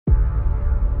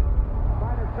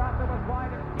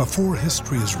Before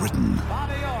history is written,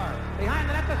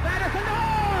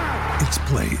 it's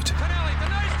played.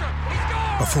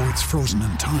 Before it's frozen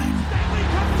in time,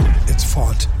 it's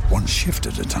fought one shift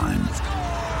at a time.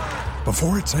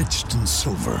 Before it's etched in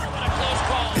silver,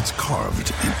 it's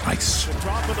carved in ice.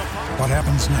 What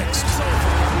happens next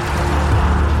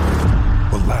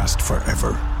will last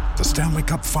forever. The Stanley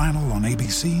Cup Final on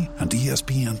ABC and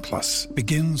ESPN Plus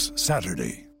begins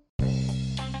Saturday.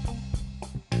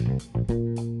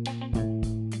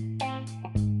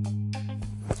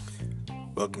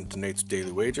 Welcome to Nate's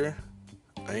Daily Wager.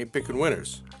 I ain't picking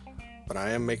winners, but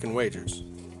I am making wagers.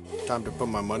 Time to put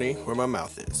my money where my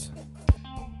mouth is.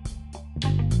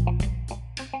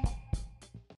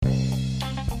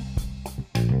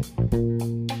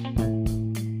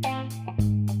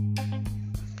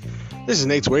 This is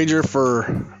Nate's Wager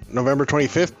for November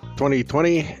 25th,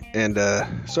 2020, and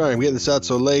sorry I'm getting this out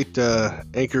so late.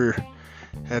 Anchor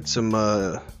had some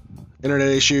internet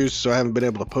issues, so I haven't been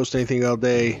able to post anything all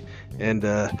day, and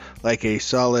like a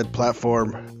solid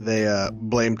platform, they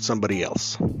blamed somebody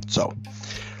else. So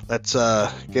let's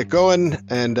get going,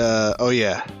 and oh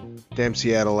yeah, damn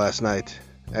Seattle last night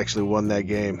actually won that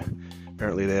game.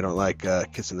 Apparently they don't like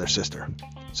kissing their sister.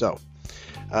 So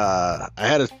I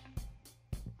had a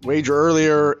wager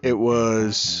earlier. It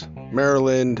was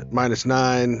Maryland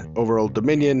 -9 over Old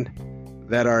Dominion.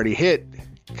 That already hit.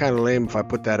 Kind of lame if I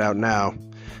put that out now.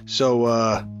 So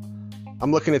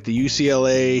I'm looking at the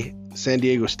UCLA San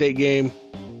Diego State game.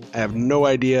 I have no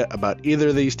idea about either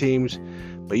of these teams,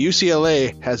 but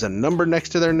UCLA has a number next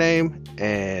to their name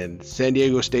and San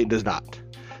Diego State does not.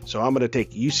 So I'm going to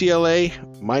take UCLA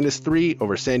 -3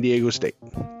 over San Diego State.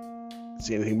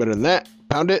 See anything better than that?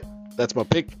 Pound it. That's my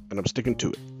pick, and I'm sticking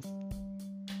to it.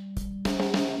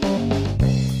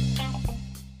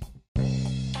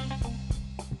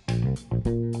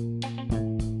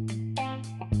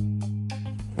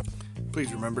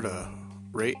 Please remember to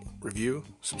rate, review,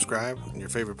 subscribe in your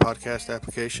favorite podcast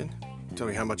application. Tell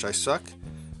me how much I suck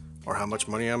or how much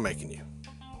money I'm making you.